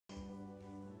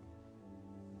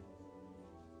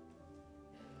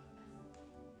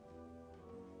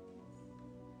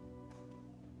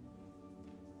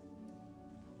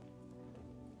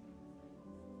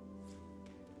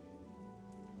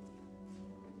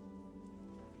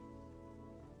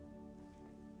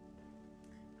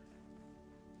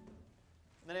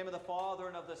In the name of the Father,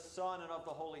 and of the Son, and of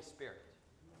the Holy Spirit.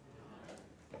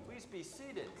 Please be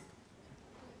seated.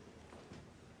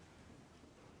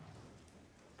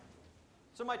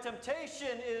 So my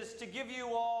temptation is to give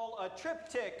you all a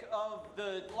triptych of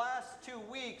the last 2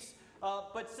 weeks,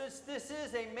 but since this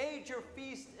is a major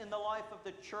feast in the life of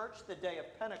the church, the day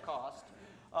of Pentecost,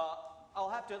 I'll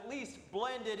have to at least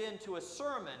blend it into a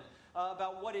sermon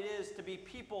about what it is to be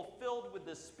people filled with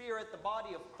the Spirit, the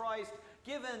body of Christ,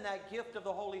 given that gift of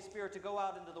the Holy Spirit to go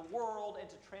out into the world and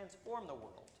to transform the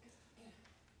world.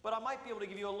 But I might be able to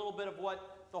give you a little bit of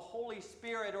what the Holy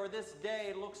Spirit or this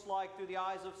day looks like through the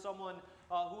eyes of someone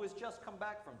who has just come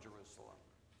back from Jerusalem.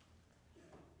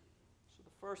 So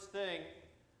the first thing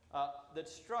that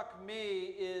struck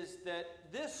me is that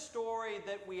this story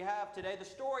that we have today, the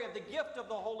story of the gift of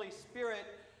the Holy Spirit,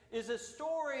 is a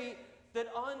story that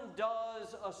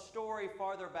undoes a story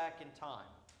farther back in time.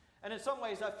 And in some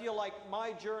ways, I feel like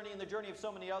my journey and the journey of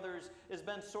so many others has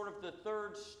been sort of the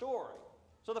third story.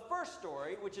 So the first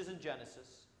story, which is in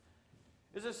Genesis,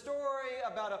 is a story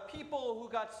about a people who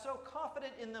got so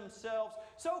confident in themselves,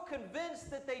 so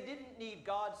convinced that they didn't need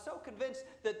God, so convinced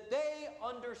that they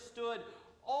understood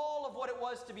all of what it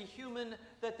was to be human,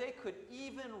 that they could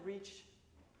even reach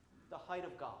the height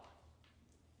of God,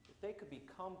 that they could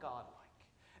become godlike.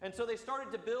 And so they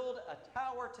started to build a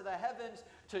tower to the heavens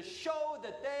to show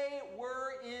that they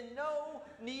were in no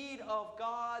need of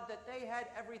God, that they had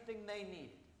everything they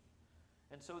needed.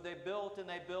 And so they built and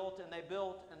they built and they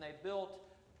built and they built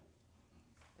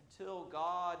until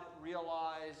God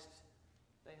realized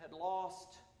they had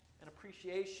lost an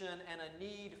appreciation and a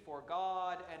need for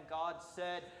God. And God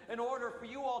said, in order for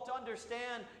you all to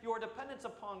understand your dependence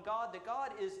upon God, that God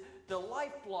is the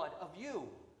lifeblood of you,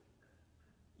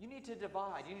 you need to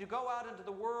divide. You need to go out into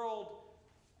the world.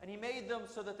 And He made them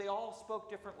so that they all spoke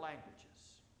different languages.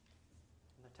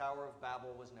 And the Tower of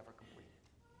Babel was never completed.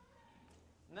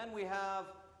 And then we have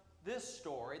this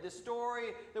story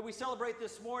that we celebrate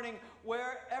this morning,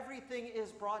 where everything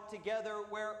is brought together,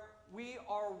 where we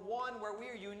are one, where we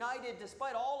are united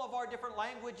despite all of our different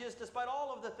languages, despite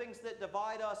all of the things that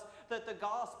divide us, that the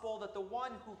gospel, that the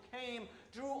one who came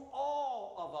drew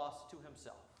all of us to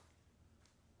Himself.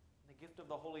 The gift of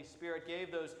the Holy Spirit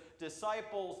gave those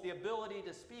disciples the ability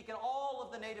to speak in all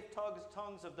of the native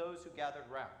tongues of those who gathered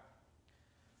round.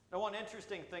 Now, one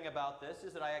interesting thing about this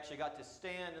is that I actually got to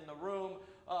stand in the room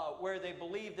where they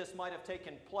believe this might have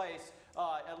taken place,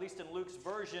 at least in Luke's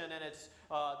version, and it's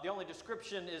the only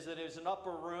description is that it was an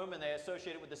upper room, and they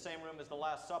associate it with the same room as the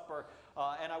Last Supper.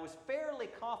 And I was fairly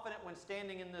confident when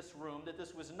standing in this room that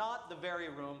this was not the very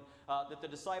room that the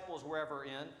disciples were ever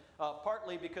in,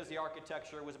 partly because the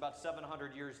architecture was about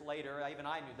 700 years later. Even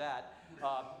I knew that.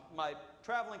 My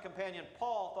traveling companion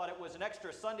Paul thought it was an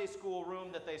extra Sunday school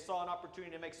room that they saw an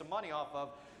opportunity to make some money off of.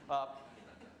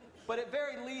 But at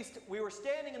very least, we were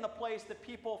standing in the place that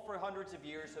people for hundreds of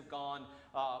years have gone.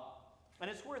 And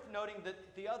it's worth noting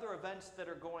that the other events that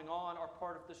are going on are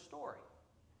part of the story.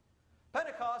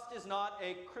 Pentecost is not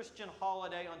a Christian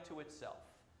holiday unto itself.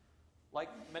 Like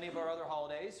many of our other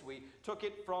holidays, we took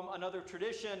it from another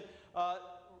tradition.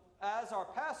 As our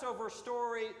Passover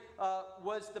story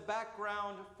was the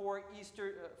background for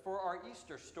our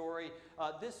Easter story,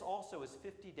 this also is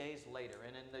 50 days later.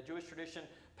 And in the Jewish tradition,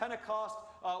 Pentecost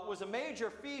was a major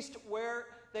feast where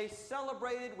they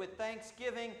celebrated with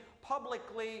thanksgiving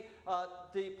publicly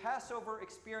the Passover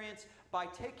experience by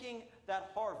taking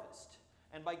that harvest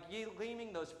and by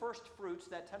gleaning those first fruits,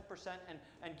 that 10%,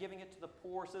 and giving it to the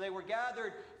poor. So they were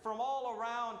gathered from all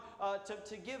around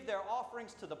to give their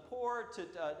offerings to the poor,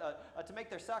 to make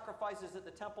their sacrifices at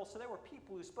the temple. So there were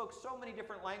people who spoke so many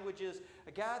different languages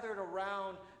gathered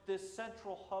around this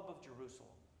central hub of Jerusalem.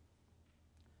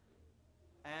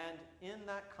 And in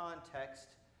that context,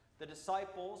 the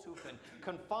disciples, who've been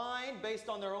confined based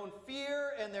on their own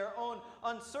fear and their own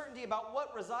uncertainty about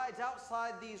what resides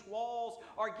outside these walls,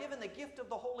 are given the gift of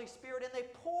the Holy Spirit, and they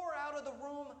pour out of the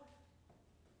room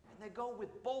and they go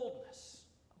with boldness.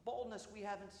 A boldness we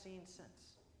haven't seen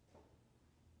since.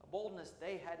 A boldness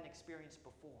they hadn't experienced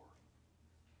before.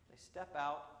 They step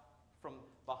out from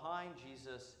behind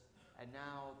Jesus, and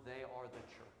now they are the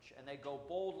church. And they go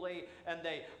boldly and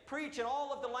they preach in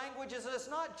all of the languages. And it's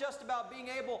not just about being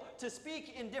able to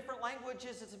speak in different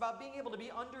languages. It's about being able to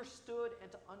be understood and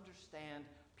to understand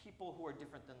people who are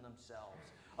different than themselves.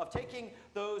 Of taking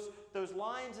those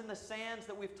lines in the sands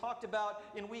that we've talked about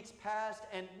in weeks past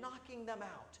and knocking them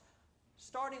out.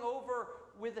 Starting over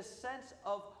with a sense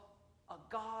of a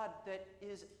God that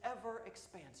is ever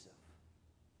expansive.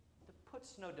 That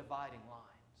puts no dividing lines.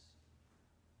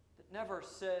 That never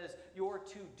says you're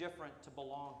too different to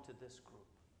belong to this group.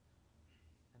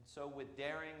 So with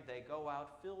daring, they go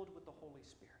out filled with the Holy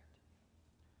Spirit.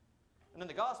 And in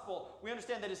the gospel, we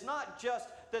understand that it's not just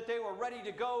that they were ready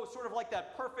to go, sort of like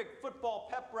that perfect football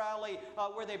pep rally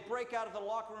where they break out of the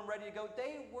locker room ready to go.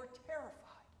 They were terrified.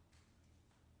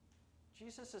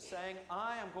 Jesus is saying,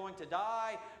 I am going to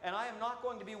die, and I am not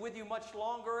going to be with you much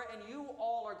longer, and you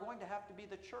all are going to have to be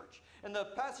the church. And the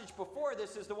passage before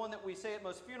this is the one that we say at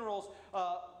most funerals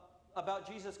about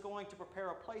Jesus going to prepare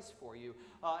a place for you.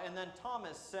 And then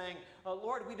Thomas saying,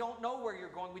 Lord, we don't know where you're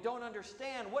going. We don't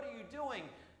understand. What are you doing?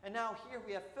 And now here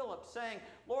we have Philip saying,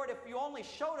 Lord, if you only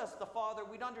showed us the Father,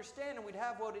 we'd understand and we'd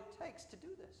have what it takes to do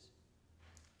this.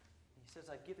 And he says,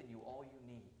 I've given you all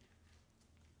you need.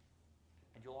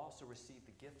 And you'll also receive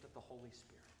the gift of the Holy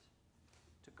Spirit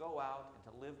to go out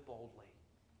and to live boldly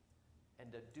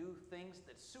and to do things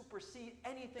that supersede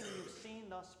anything you've seen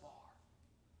thus far.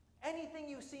 Anything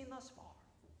you've seen thus far.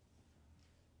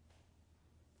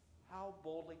 How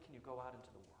boldly can you go out into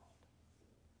the world?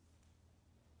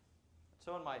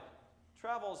 So in my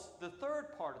travels, the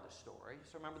third part of the story,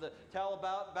 so remember the tale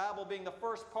about Babel being the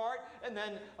first part, and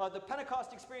then the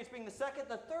Pentecost experience being the second.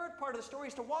 The third part of the story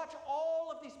is to watch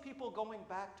all of these people going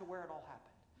back to where it all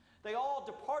happened. They all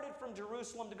departed from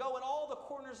Jerusalem to go in all the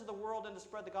corners of the world and to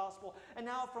spread the gospel. And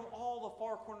now from all the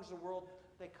far corners of the world,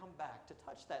 they come back to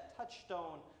touch that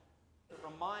touchstone that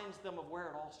reminds them of where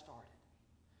it all started.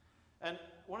 And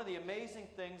one of the amazing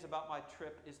things about my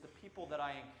trip is the people that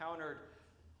I encountered.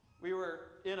 We were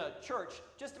in a church.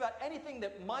 Just about anything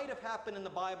that might have happened in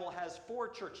the Bible has 4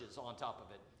 churches on top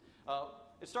of it.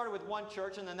 It started with one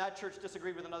church, and then that church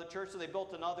disagreed with another church, so they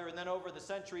built another, and then over the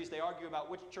centuries they argue about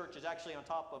which church is actually on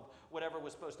top of whatever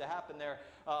was supposed to happen there.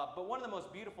 But one of the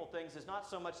most beautiful things is not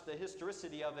so much the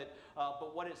historicity of it,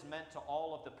 but what it's meant to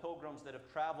all of the pilgrims that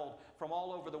have traveled from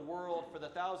all over the world for the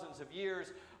thousands of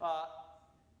years.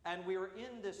 And we were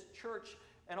in this church,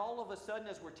 and all of a sudden,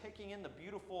 as we're taking in the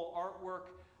beautiful artwork,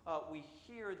 we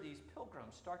hear these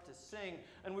pilgrims start to sing,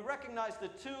 and we recognize the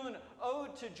tune,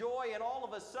 Ode to Joy, and all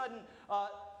of a sudden,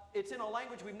 it's in a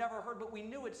language we've never heard, but we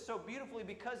knew it so beautifully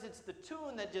because it's the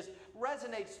tune that just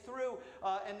resonates through,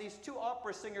 and these 2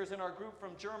 opera singers in our group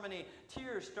from Germany,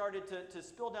 tears started to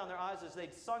spill down their eyes as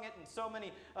they'd sung it in so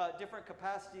many different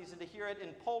capacities, and to hear it in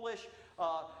Polish,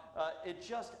 it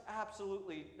just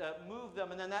absolutely moved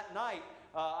them. And then that night,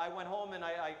 I went home and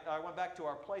I went back to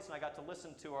our place, and I got to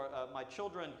listen to my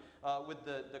children with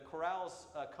the chorale's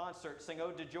concert sing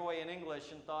Ode to Joy in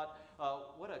English, and thought,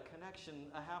 what a connection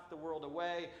half the world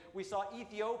away. We saw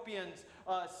Ethiopians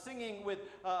singing with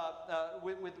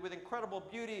incredible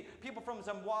beauty, people from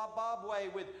Zimbabwe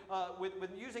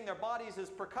with using their bodies as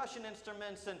percussion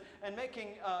instruments and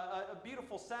making a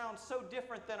beautiful sound so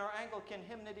different than our Anglican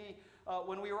hymnody.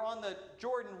 When we were on the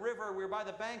Jordan River, we were by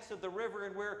the banks of the river,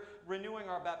 and we're renewing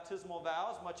our baptismal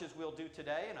vows, much as we'll do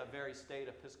today in a very staid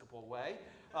Episcopal way.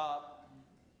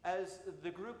 As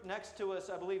the group next to us,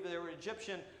 I believe they were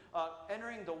Egyptian,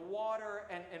 entering the water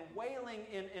and wailing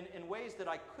in ways that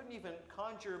I couldn't even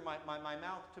conjure my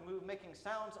mouth to move, making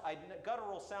sounds,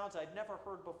 guttural sounds I'd never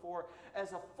heard before,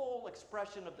 as a full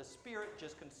expression of the Spirit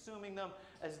just consuming them,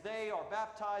 as they are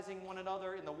baptizing one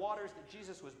another in the waters that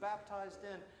Jesus was baptized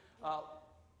in.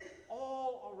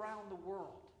 All around the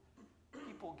world,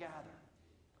 people gather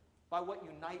by what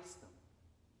unites them,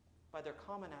 by their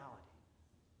commonality.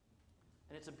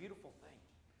 And it's a beautiful thing.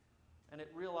 And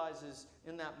it realizes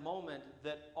in that moment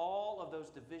that all of those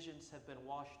divisions have been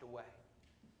washed away.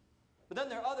 But then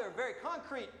there are other very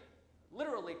concrete,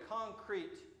 literally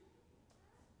concrete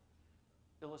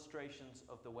illustrations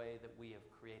of the way that we have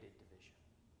created division.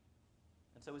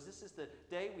 And so as this is the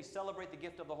day we celebrate the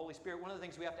gift of the Holy Spirit, one of the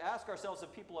things we have to ask ourselves as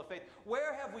people of faith,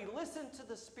 where have we listened to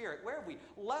the Spirit? Where have we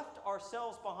left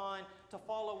ourselves behind to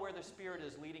follow where the Spirit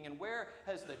is leading? And where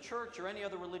has the church or any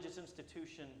other religious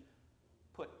institution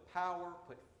put power,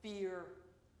 put fear,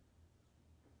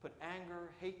 put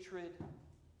anger, hatred,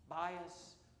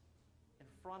 bias in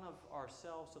front of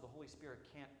ourselves so the Holy Spirit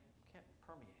can't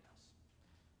permeate us?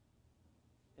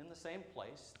 In the same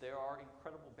place, there are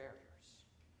incredible barriers.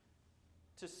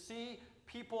 To see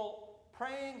people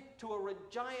praying to a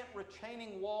giant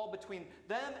retaining wall between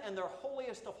them and their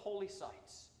holiest of holy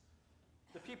sites.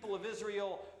 The people of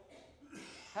Israel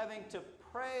having to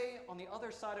pray on the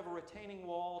other side of a retaining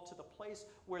wall to the place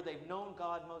where they've known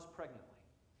God most pregnantly.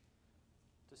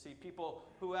 To see people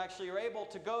who actually are able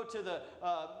to go to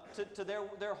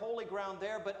their holy ground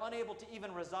there, but unable to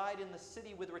even reside in the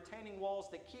city, with retaining walls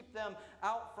that keep them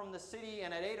out from the city,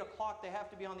 and at 8 o'clock they have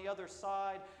to be on the other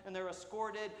side, and they're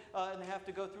escorted, and they have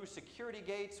to go through security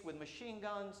gates with machine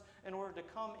guns in order to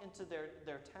come into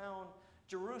their town.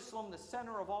 Jerusalem, the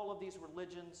center of all of these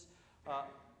religions,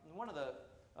 one of the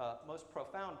most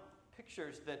profound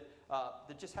pictures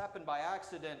that just happened by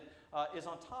accident is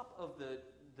on top of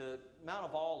the Mount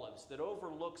of Olives that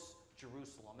overlooks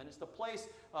Jerusalem. And it's the place,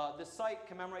 the site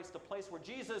commemorates the place where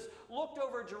Jesus looked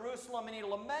over Jerusalem and he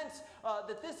laments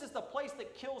that this is the place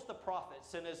that kills the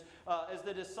prophets. And as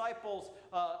the disciples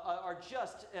are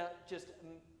just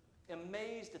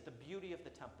amazed at the beauty of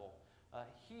the temple,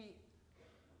 he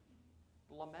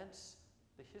laments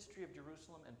the history of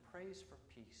Jerusalem and prays for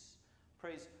peace,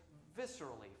 prays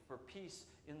viscerally for peace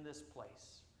in this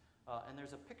place. And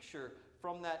there's a picture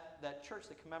from that church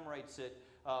that commemorates it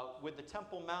with the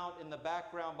Temple Mount in the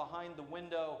background behind the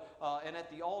window. And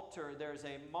at the altar, there's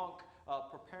a monk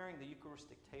preparing the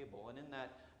Eucharistic table. And in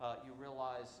that, you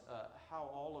realize how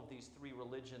all of these three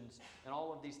religions and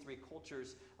all of these three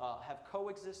cultures have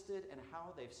coexisted and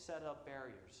how they've set up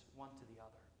barriers one to the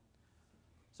other.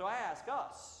 So I ask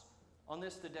us on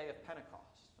this, the day of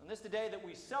Pentecost, on this, the day that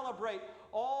we celebrate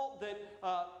all that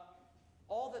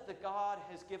the God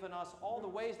has given us, all the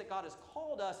ways that God has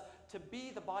called us to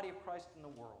be the body of Christ in the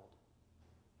world.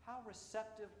 How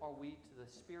receptive are we to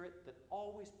the Spirit that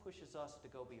always pushes us to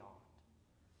go beyond,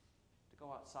 to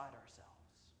go outside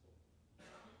ourselves,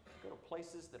 to go to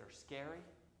places that are scary,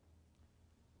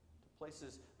 to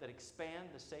places that expand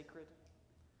the sacred,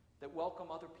 that welcome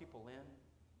other people in,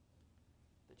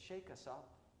 that shake us up,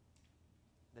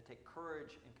 that take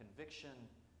courage and conviction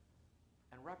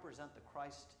and represent the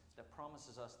Christ that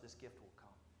promises us this gift will come.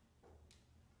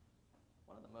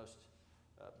 One of the most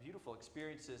beautiful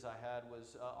experiences I had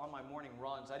was on my morning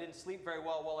runs. I didn't sleep very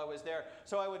well while I was there,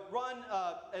 so I would run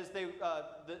as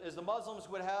the Muslims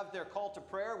would have their call to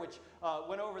prayer, which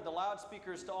went over the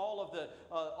loudspeakers to all of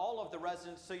the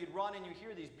residents. So you'd run and you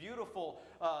hear these beautiful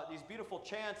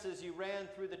chants as you ran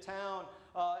through the town,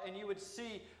 and you would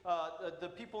see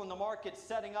the people in the market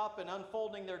setting up and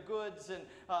unfolding their goods and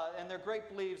their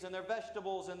grape leaves and their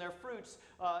vegetables and their fruits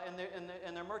and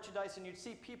their merchandise, and you'd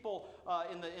see people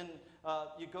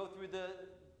you go through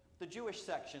the Jewish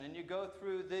section, and you go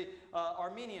through the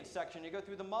Armenian section, you go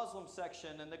through the Muslim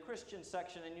section and the Christian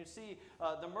section, and you see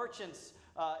the merchants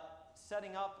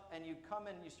setting up, and you come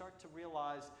and you start to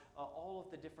realize all of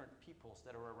the different peoples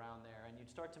that are around there, and you'd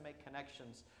start to make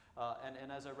connections. And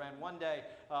as I ran one day,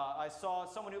 I saw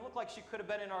someone who looked like she could have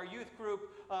been in our youth group,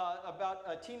 about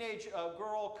a teenage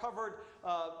girl covered,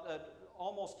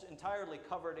 almost entirely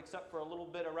covered except for a little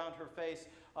bit around her face.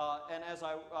 And as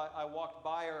I walked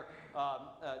by her,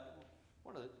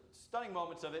 one of the stunning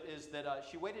moments of it is that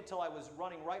she waited till I was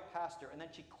running right past her, and then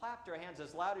she clapped her hands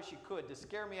as loud as she could to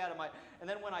scare me out of my... And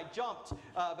then when I jumped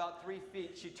about 3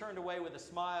 feet, she turned away with a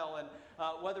smile. And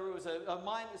whether it was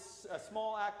a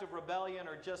small act of rebellion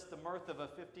or just the mirth of a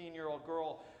 15-year-old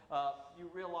girl, you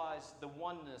realize the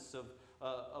oneness of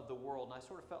the world. And I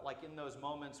sort of felt like in those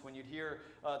moments when you'd hear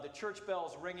the church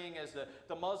bells ringing as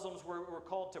the Muslims were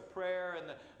called to prayer,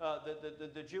 and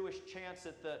the Jewish chants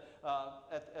at the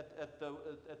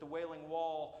Wailing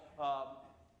Wall,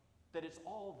 that it's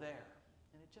all there.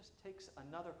 And it just takes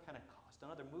another Pentecost,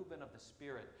 another movement of the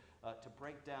Spirit to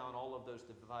break down all of those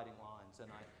dividing lines.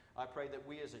 And I pray that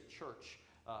we as a church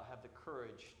have the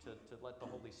courage to let the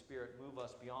Holy Spirit move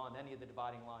us beyond any of the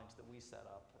dividing lines that we set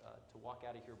up, to walk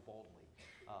out of here boldly,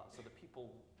 so that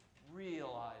people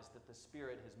realize that the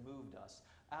Spirit has moved us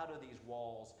out of these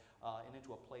walls and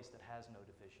into a place that has no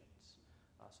divisions.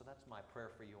 So that's my prayer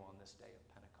for you on this day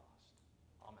of Pentecost.